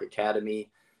 Woodland Park Academy.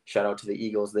 Shout out to the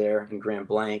Eagles there in Grand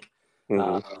Blanc.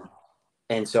 Mm-hmm.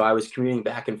 And so I was commuting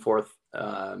back and forth.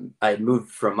 I had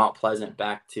moved from Mount Pleasant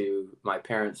back to my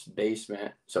parents'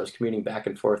 basement. So I was commuting back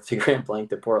and forth to Grand Blanc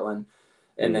to Portland.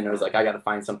 And then I was like, I got to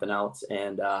find something else.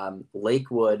 And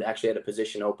Lakewood actually had a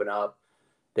position open up.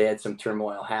 They had some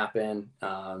turmoil happen.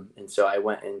 And so I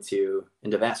went into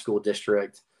that school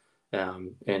district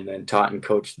and then taught and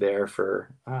coached there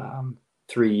for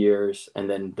 3 years. And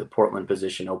then the Portland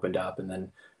position opened up. And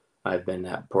then I've been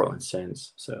at Portland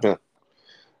since. So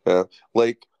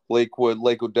Lakewood,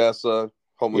 Lake Odessa,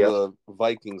 home of the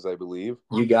Vikings, I believe.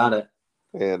 You got it.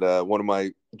 And one of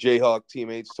my Jayhawk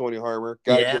teammates, Tony Harmer.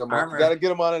 Gotta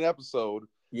get him on an episode.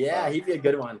 Yeah, he'd be a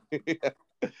good one.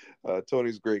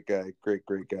 Tony's a great guy. Great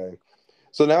guy.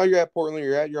 So now you're at Portland,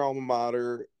 you're at your alma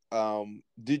mater.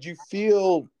 Did you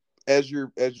feel as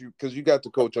you because you got to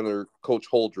coach under Coach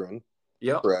Holdren,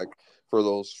 correct, for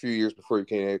those few years before you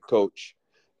became head coach?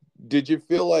 Did you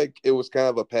feel like it was kind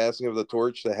of a passing of the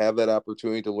torch to have that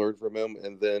opportunity to learn from him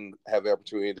and then have the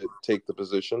opportunity to take the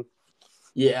position?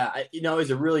 Yeah, it was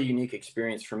a really unique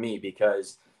experience for me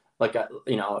because,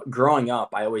 growing up,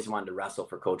 I always wanted to wrestle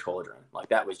for Coach Holdren.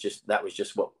 That was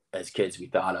just what as kids we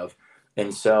thought of.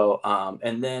 And so,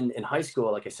 and then in high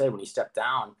school, like I said, when he stepped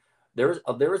down, there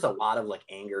was a lot of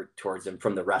anger towards him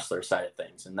from the wrestler side of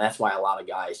things, and that's why a lot of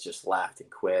guys just left and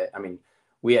quit.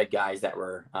 We had guys that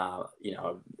were,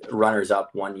 runners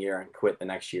up 1 year and quit the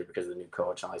next year because of the new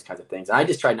coach and all these kinds of things. And I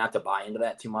just tried not to buy into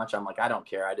that too much. I'm like, I don't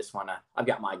care. I just I've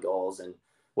got my goals and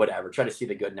whatever, try to see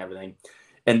the good and everything.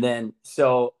 And then,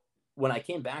 so when I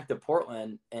came back to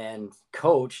Portland and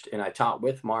coached, and I taught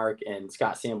with Mark and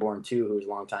Scott Sanborn too, who was a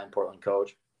longtime Portland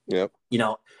coach. Yep.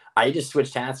 I just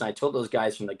switched hats and I told those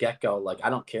guys from the get-go, I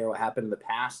don't care what happened in the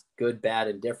past, good, bad,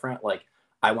 and different.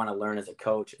 I want to learn as a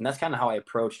coach. And that's kind of how I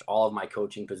approached all of my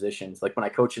coaching positions. When I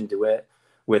coach in DeWitt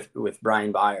with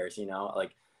Brian Byers,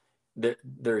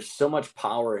 there's so much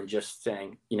power in just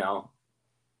saying,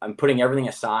 I'm putting everything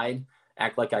aside,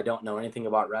 act like I don't know anything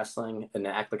about wrestling, and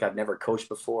act like I've never coached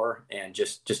before, and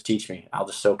just teach me. I'll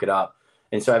just soak it up.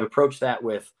 And so I've approached that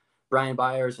with Brian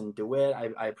Byers and DeWitt.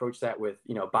 I approached that with,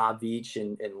 Bob Veach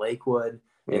in Lakewood,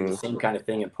 and the same kind of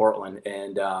thing in Portland.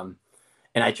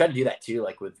 And I try to do that too,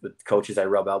 with coaches I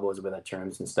rub elbows with at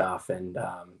terms and stuff. And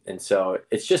so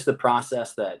it's just the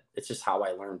process that it's just how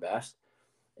I learn best.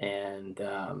 And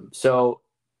so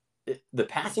the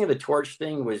passing of the torch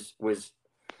thing was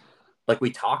like,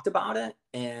 we talked about it,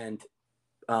 and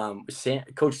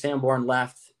Coach Sanborn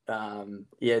left.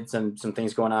 He had some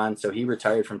things going on, so he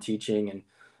retired from teaching,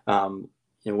 and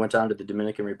went down to the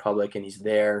Dominican Republic, and he's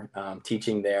there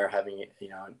teaching there, having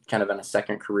kind of in a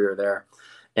second career there.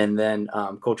 And then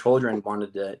Coach Holdren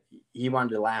wanted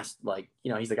to last, like,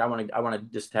 he's like, I want to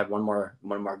just have one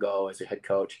more go as a head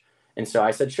coach. And so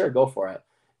I said, sure, go for it.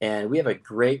 And we have a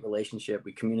great relationship.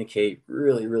 We communicate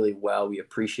really, really well. We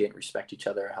appreciate and respect each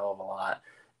other a hell of a lot.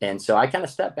 And so I kind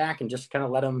of stepped back and just kind of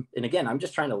let him. And again, I'm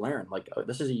just trying to learn. Like,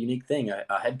 this is a unique thing.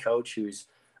 A head coach who's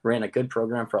ran a good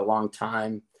program for a long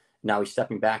time. Now he's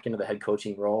stepping back into the head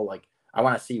coaching role. Like, I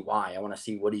want to see why. I want to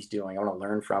see what he's doing. I want to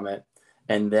learn from it.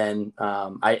 And then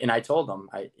I told him,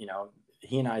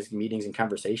 he and I's meetings and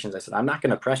conversations, I said, I'm not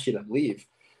going to press you to leave.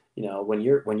 When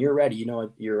you're ready,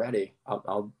 you're ready.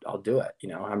 I'll do it.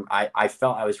 I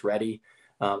felt I was ready.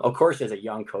 Of course, as a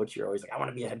young coach, you're always like, I want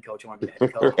to be a head coach. I want to be a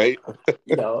head coach. Right.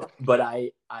 But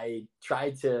I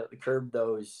tried to curb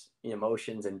those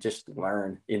emotions and just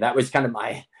learn. And that was kind of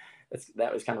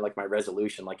like my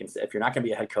resolution. Like, if you're not going to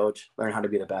be a head coach, learn how to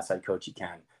be the best head coach you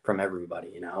can from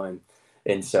everybody,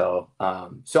 And so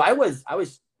I was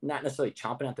not necessarily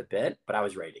chomping at the bit, but I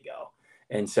was ready to go.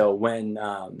 And so when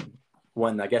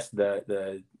I guess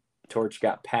the torch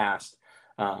got passed,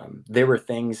 there were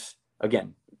things,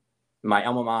 again, my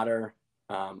alma mater,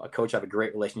 a coach I have a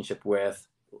great relationship with,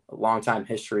 a long time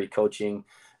history coaching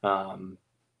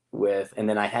with, and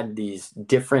then I had these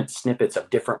different snippets of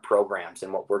different programs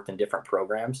and what worked in different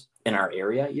programs in our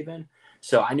area even.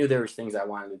 So I knew there was things I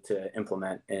wanted to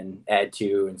implement and add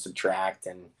to and subtract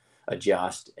and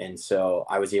adjust. And so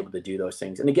I was able to do those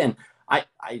things. And again,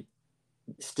 I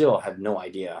still have no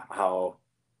idea how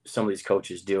some of these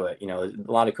coaches do it.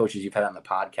 A lot of coaches you've had on the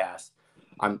podcast,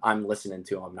 I'm listening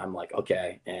to them and I'm like,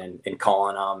 okay, and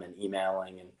calling them and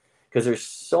emailing, and because there's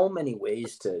so many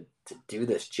ways to do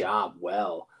this job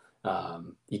well.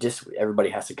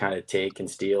 Everybody has to kind of take and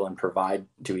steal and provide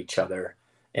to each other,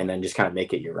 and then just kind of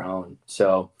make it your own.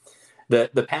 So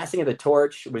the passing of the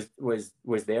torch was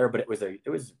there, but it was a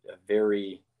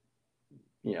very,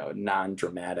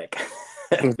 non-dramatic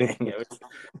thing.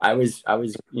 I was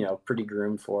pretty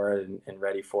groomed for it and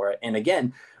ready for it. And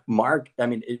again, Mark,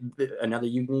 another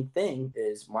unique thing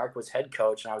is Mark was head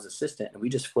coach and I was assistant, and we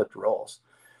just flipped roles.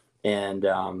 And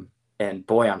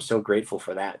boy, I'm so grateful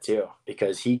for that too,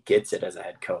 because he gets it as a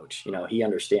head coach. He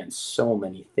understands so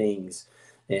many things.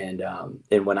 And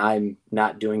when I'm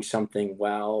not doing something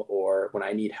well, or when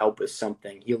I need help with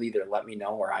something, he'll either let me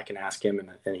know or I can ask him,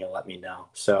 and he'll let me know.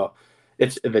 So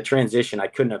it's the transition. I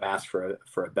couldn't have asked for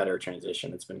a better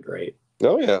transition. It's been great.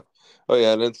 Oh yeah.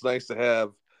 And it's nice to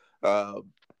have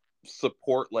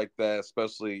support like that,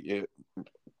 especially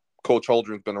Coach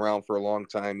Holdren's been around for a long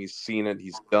time. He's seen it,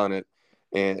 he's done it.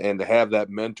 And to have that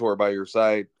mentor by your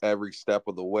side every step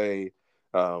of the way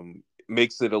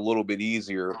makes it a little bit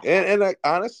easier and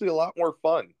honestly a lot more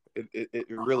fun. It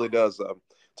really does.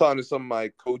 Talking to some of my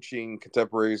coaching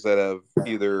contemporaries that have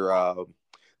either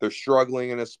they're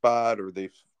struggling in a spot or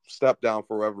they've stepped down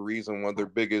for whatever reason, one of their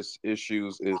biggest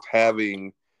issues is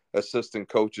having assistant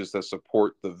coaches that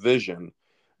support the vision,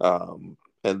 and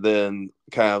then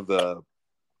kind of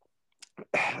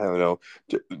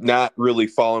not really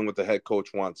following what the head coach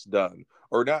wants done,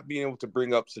 or not being able to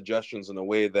bring up suggestions in a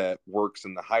way that works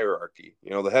in the hierarchy.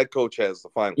 The head coach has the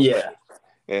final say.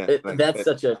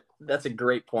 That's a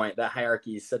great point. That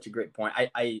hierarchy is such a great point.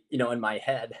 I in my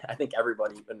head, I think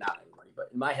everybody, but not everybody, but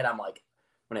in my head, I'm like,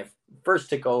 when I first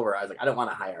took over, I was like, I don't want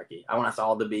a hierarchy. I want us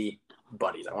all to be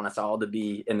buddies. I want us all to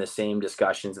be in the same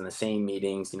discussions, in the same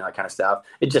meetings, that kind of stuff.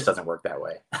 It just doesn't work that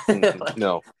way.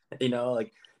 No.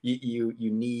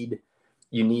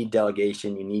 You need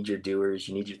delegation, you need your doers,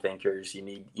 you need your thinkers, you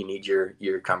need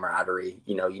your camaraderie,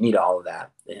 you need all of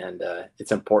that. And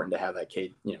it's important to have that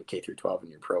K through 12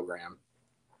 in your program.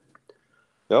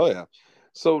 Oh yeah.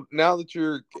 So now that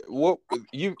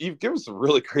you've given some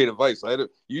really great advice. I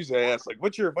usually ask, like,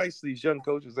 what's your advice to these young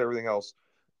coaches, everything else?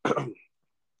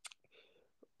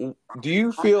 Do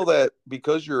you feel that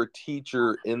because you're a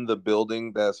teacher in the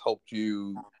building, that's helped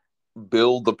you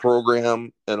build the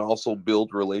program and also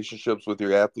build relationships with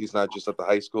your athletes, not just at the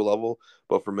high school level,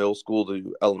 but from middle school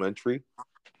to elementary?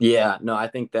 Yeah, no, I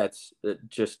think that's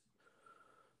just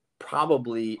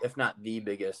probably, if not the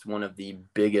biggest, one of the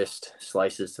biggest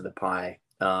slices to the pie.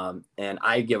 And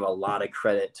I give a lot of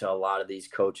credit to a lot of these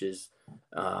coaches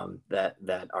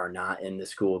that are not in the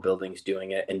school buildings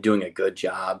doing it and doing a good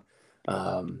job.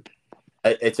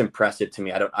 It's impressive to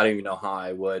me. I don't even know how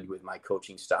I would with my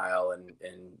coaching style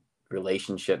and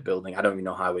relationship building. I don't even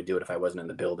know how I would do it if I wasn't in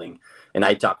the building. And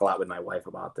I talk a lot with my wife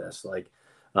about this. Like,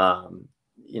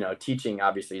 teaching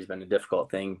obviously has been a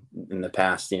difficult thing in the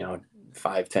past,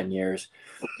 5-10 years.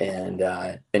 And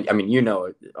I mean,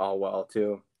 it all well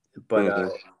too,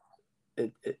 but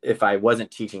if I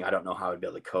wasn't teaching, I don't know how I'd be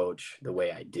able to coach the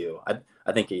way I do.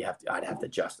 I think I'd have to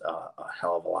adjust a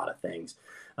hell of a lot of things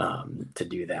to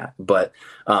do that. But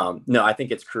no, I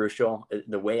think it's crucial.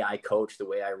 The way I coach, the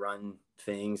way I run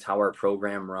things, how our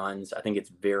program runs, I think it's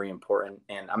very important.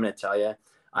 And I'm going to tell you,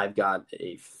 I've got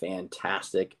a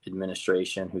fantastic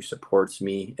administration who supports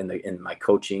me in my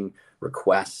coaching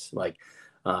requests. Like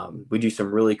we do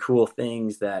some really cool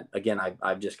things that, again,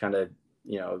 I've just kind of,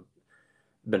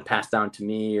 been passed down to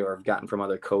me or have gotten from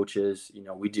other coaches.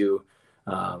 We do,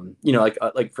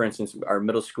 like for instance, our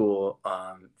middle school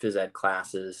phys ed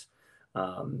classes,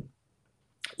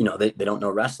 they don't know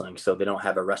wrestling, so they don't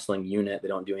have a wrestling unit. They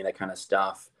don't do any of that kind of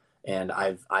stuff. And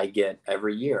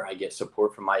every year I get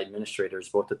support from my administrators,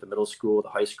 both at the middle school, the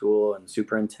high school, and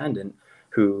superintendent,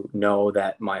 who know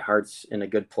that my heart's in a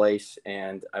good place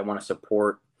and I want to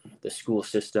support the school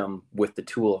system with the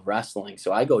tool of wrestling.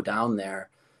 So I go down there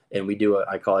and we do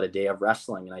I call it a day of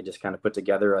wrestling. And I just kind of put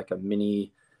together like a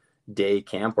mini day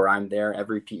camp where I'm there.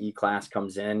 Every PE class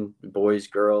comes in, boys,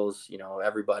 girls,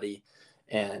 everybody.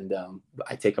 And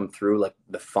I take them through like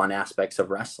the fun aspects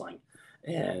of wrestling.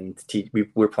 And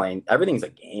we're playing, everything's a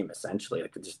game essentially,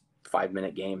 like just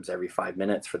 5-minute games every 5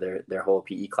 minutes for their whole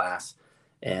PE class.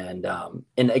 And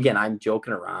again, I'm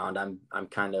joking around. I'm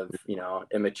kind of,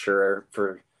 immature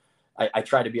I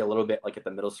try to be a little bit like at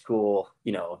the middle school,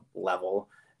 level.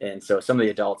 And so some of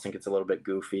the adults think it's a little bit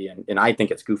goofy, and I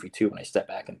think it's goofy too when I step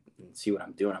back and see what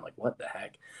I'm doing. I'm like, what the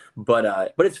heck?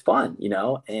 But it's fun,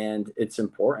 and it's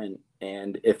important.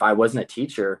 And if I wasn't a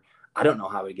teacher, I don't know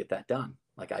how we'd get that done.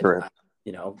 Like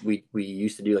we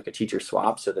used to do like a teacher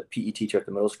swap. So the PE teacher at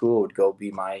the middle school would go be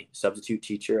my substitute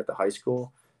teacher at the high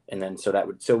school. And then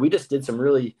so we just did some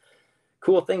really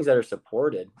cool things that are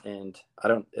supported. And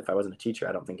if I wasn't a teacher,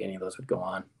 I don't think any of those would go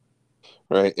on.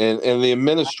 Right. And the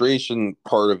administration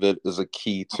part of it is a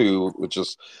key too, which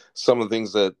is some of the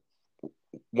things that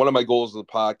one of my goals of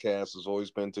the podcast has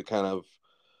always been to kind of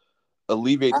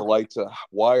alleviate the light to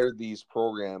why are these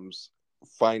programs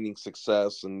finding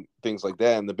success and things like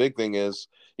that. And the big thing is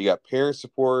you got parent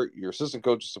support, your assistant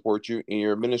coaches support you, and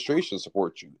your administration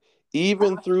supports you,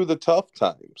 even through the tough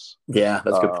times. Yeah,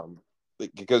 that's good.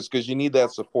 Because you need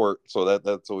that support. So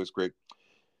that's always great.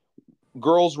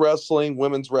 Girls wrestling,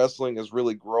 women's wrestling has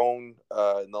really grown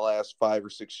in the last 5 or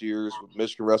 6 years, with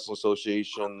Michigan Wrestling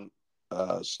Association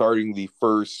starting the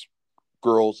first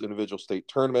girls individual state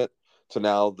tournament to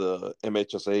now the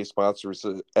MHSA sponsors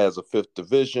it as a 5th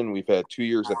division. We've had 2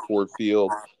 years at Ford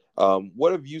Field.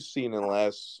 What have you seen in the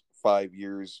last 5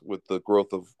 years with the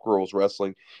growth of girls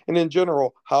wrestling? And in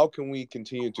general, how can we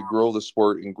continue to grow the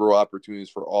sport and grow opportunities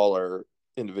for all our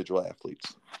individual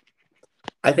athletes?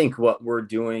 I think what we're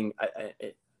doing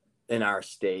in our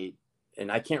state,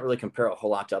 and I can't really compare a whole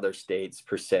lot to other states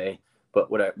per se, but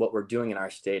what we're doing in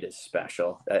our state is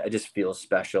special. I just feel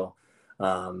special.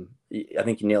 I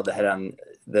think you nailed the head on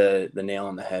the nail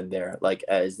on the head there. Like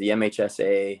as the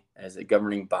MHSA, as a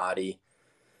governing body,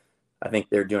 I think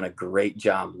they're doing a great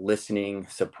job listening,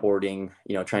 supporting,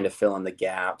 trying to fill in the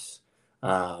gaps.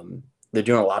 They're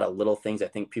doing a lot of little things I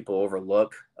think people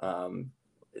overlook.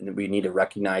 We need to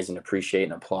recognize and appreciate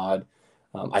and applaud.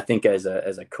 I think as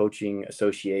a coaching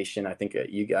association, I think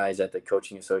you guys at the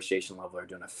coaching association level are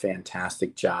doing a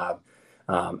fantastic job.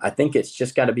 I think it's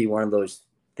just got to be one of those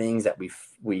things that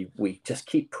we just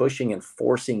keep pushing and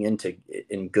forcing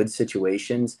in good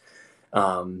situations,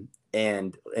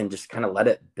 and just kind of let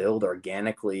it build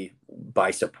organically by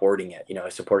supporting it.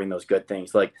 Supporting those good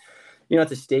things. Like, at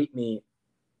the state meet,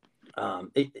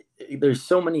 there's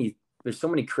so many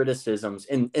criticisms,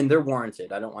 and they're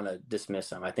warranted. I don't want to dismiss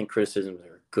them. I think criticisms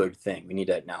are a good thing. We need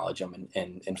to acknowledge them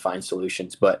and find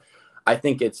solutions. But I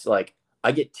think it's like,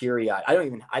 I get teary eyed.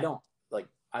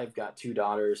 I've got 2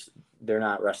 daughters. They're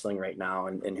not wrestling right now,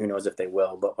 and who knows if they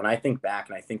will. But when I think back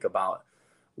and I think about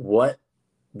what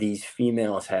these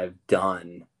females have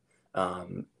done,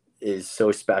 is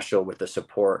so special with the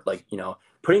support. Like,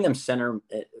 putting them center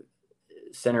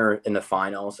in the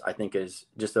finals, I think is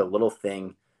just a little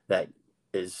thing that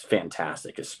is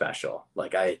fantastic, is special.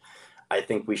 Like I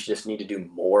think we just need to do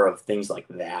more of things like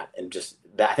that. And just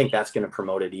that, I think that's going to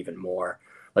promote it even more.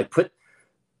 If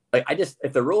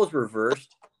the role is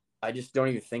reversed, I just don't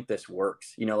even think this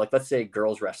works. Let's say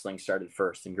girls wrestling started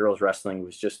first and girls wrestling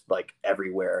was just like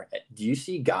everywhere. Do you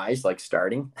see guys like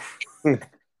starting?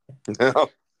 No.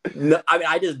 No, I mean,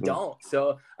 I just don't.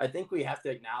 So I think we have to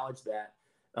acknowledge that,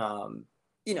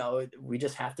 we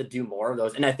just have to do more of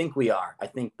those. And I think we are. I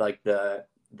think like the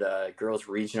girls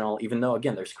regional, even though,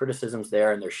 again, there's criticisms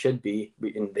there and there should be,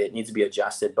 and it needs to be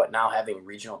adjusted. But now having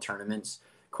regional tournaments,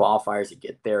 qualifiers to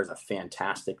get there is a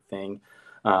fantastic thing.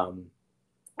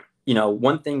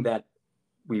 One thing that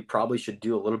we probably should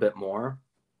do a little bit more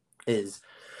is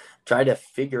try to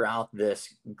figure out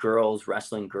this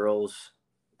wrestling girls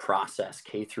process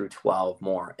K through 12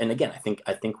 more. And again,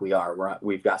 I think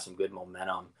we've got some good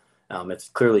momentum. It's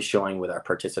clearly showing with our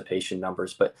participation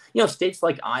numbers, but states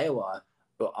like Iowa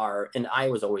and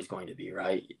Iowa's always going to be,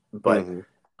 right, but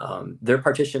their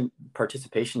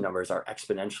participation numbers are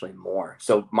exponentially more.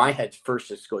 So my head first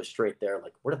just goes straight there,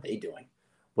 like, what are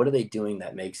they doing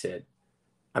that makes it,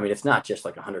 I mean, it's not just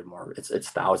like 100 more, it's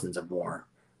thousands of more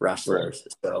wrestlers.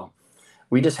 Right. So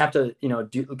we just have to,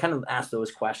 kind of ask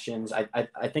those questions.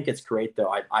 I think it's great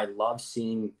though. I love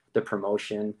seeing the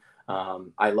promotion.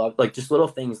 I love like just little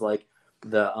things like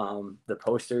the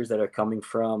posters that are coming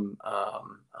from,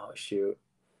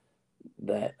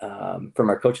 from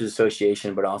our coaches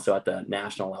association, but also at the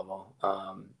national level.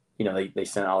 They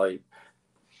send all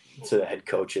to the head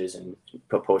coaches and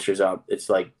put posters up. It's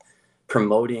like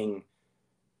promoting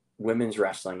women's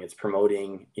wrestling. It's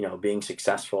promoting, being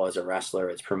successful as a wrestler.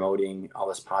 It's promoting all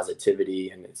this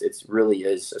positivity, and it's really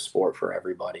is a sport for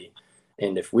everybody.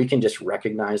 And if we can just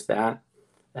recognize that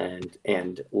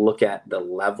and look at the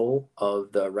level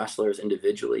of the wrestlers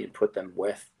individually and put them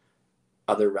with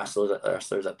other wrestlers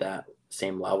at that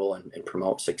same level and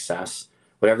promote success,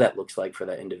 whatever that looks like for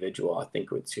that individual, I think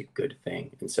it's a good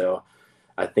thing. And so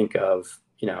I think of,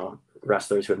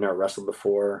 wrestlers who have never wrestled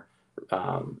before,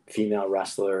 female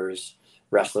wrestlers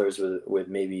with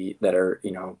maybe that are,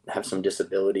 have some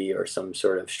disability or some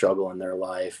sort of struggle in their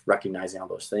life, recognizing all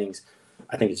those things.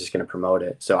 I think it's just going to promote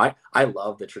it. So I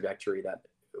love the trajectory that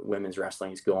women's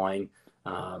wrestling is going.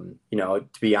 To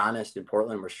be honest, in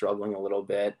Portland, we're struggling a little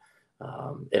bit.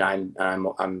 And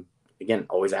I'm again,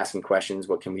 always asking questions.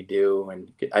 What can we do?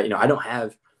 And I don't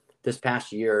have, this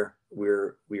past year, we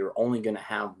were only going to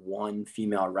have one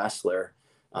female wrestler.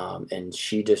 And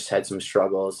she just had some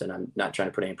struggles, and I'm not trying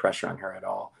to put any pressure on her at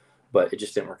all, but it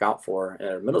just didn't work out for her.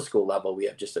 At a middle school level, we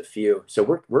have just a few.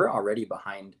 So we're already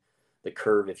behind the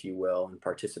curve, if you will, in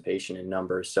participation in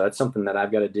numbers. So it's something that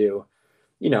I've got to do,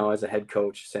 as a head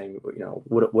coach, saying,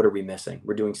 what are we missing?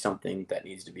 We're doing something that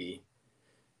needs to be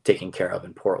taken care of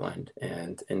in Portland.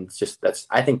 And it's just,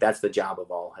 I think that's the job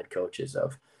of all head coaches,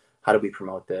 of how do we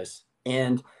promote this?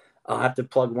 And I'll have to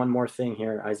plug one more thing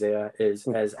here, Isaiah, is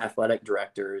as athletic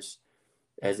directors,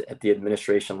 as at the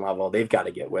administration level, they've got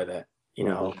to get with it. We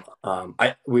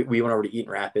went over to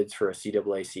Eaton Rapids for a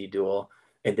CAAC duel,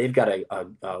 and they've got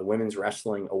a women's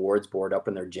wrestling awards board up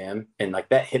in their gym. And like,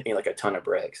 that hit me like a ton of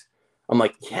bricks. I'm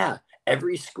like, yeah,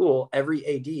 every school, every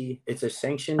AD, it's a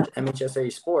sanctioned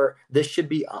MHSA sport. This should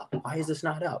be up. Why is this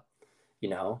not up?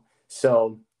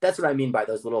 So that's what I mean by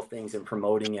those little things and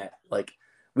promoting it. Like,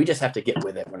 we just have to get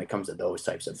with it when it comes to those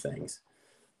types of things.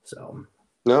 So.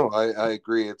 No, I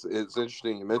agree. It's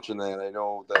interesting you mentioned that. I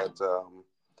know that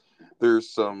there's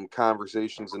some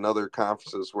conversations in other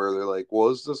conferences where they're like, well,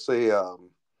 is this a,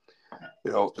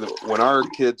 when our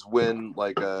kids win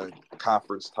like a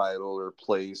conference title or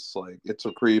place, like it's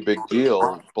a pretty big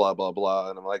deal, blah, blah, blah.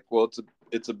 And I'm like, well,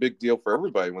 it's a big deal for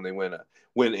everybody when they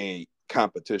win a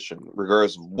competition,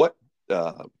 regardless of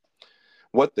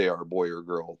what they are, boy or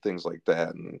girl, things like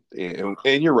that.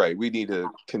 And you're right. We need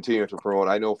to continue to promote.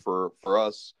 I know for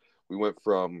us, we went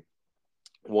from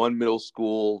one middle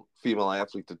school female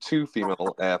athlete to two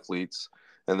female athletes.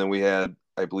 And then we had,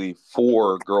 I believe,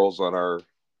 4 girls on our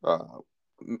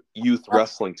youth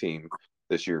wrestling team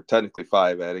this year, technically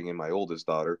 5, adding in my oldest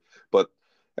daughter. But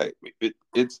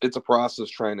it's a process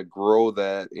trying to grow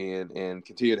that and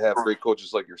continue to have great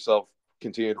coaches like yourself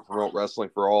continue to promote wrestling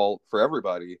for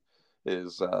everybody.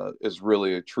 Is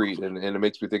really a treat, and it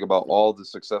makes me think about all the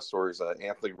success stories.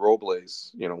 Anthony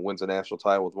Robles, wins a national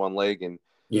title with one leg, and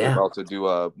they're about to do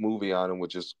a movie on him,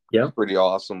 which is pretty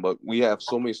awesome. But we have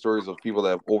so many stories of people that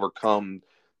have overcome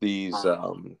these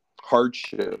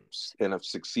hardships and have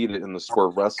succeeded in the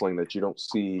sport of wrestling that you don't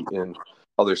see in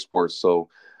other sports. So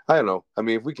I don't know. I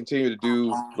mean, if we continue to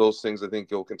do those things, I think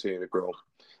it'll continue to grow.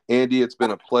 Andy, it's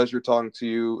been a pleasure talking to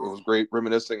you. It was great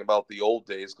reminiscing about the old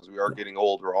days because we are getting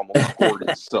old. We're almost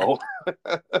 40. So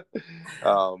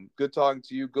good talking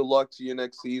to you. Good luck to you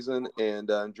next season, and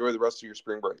enjoy the rest of your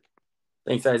spring break.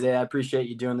 Thanks, Isaiah. I appreciate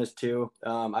you doing this too.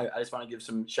 I just want to give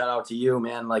some shout out to you,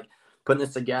 man. Like, putting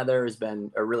this together has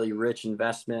been a really rich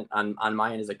investment on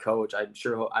my end as a coach. I'm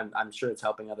sure it's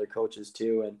helping other coaches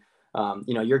too. And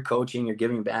you're coaching, you're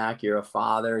giving back, you're a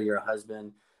father, you're a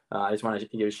husband. I just want to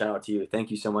give a shout out to you.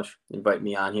 Thank you so much for inviting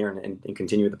me on here and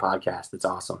continue the podcast. It's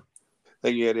awesome.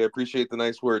 Thank you, Andy. I appreciate the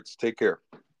nice words. Take care.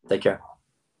 Take care.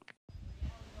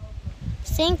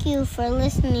 Thank you for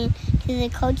listening to the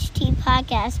Coach T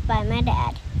podcast by my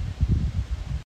dad.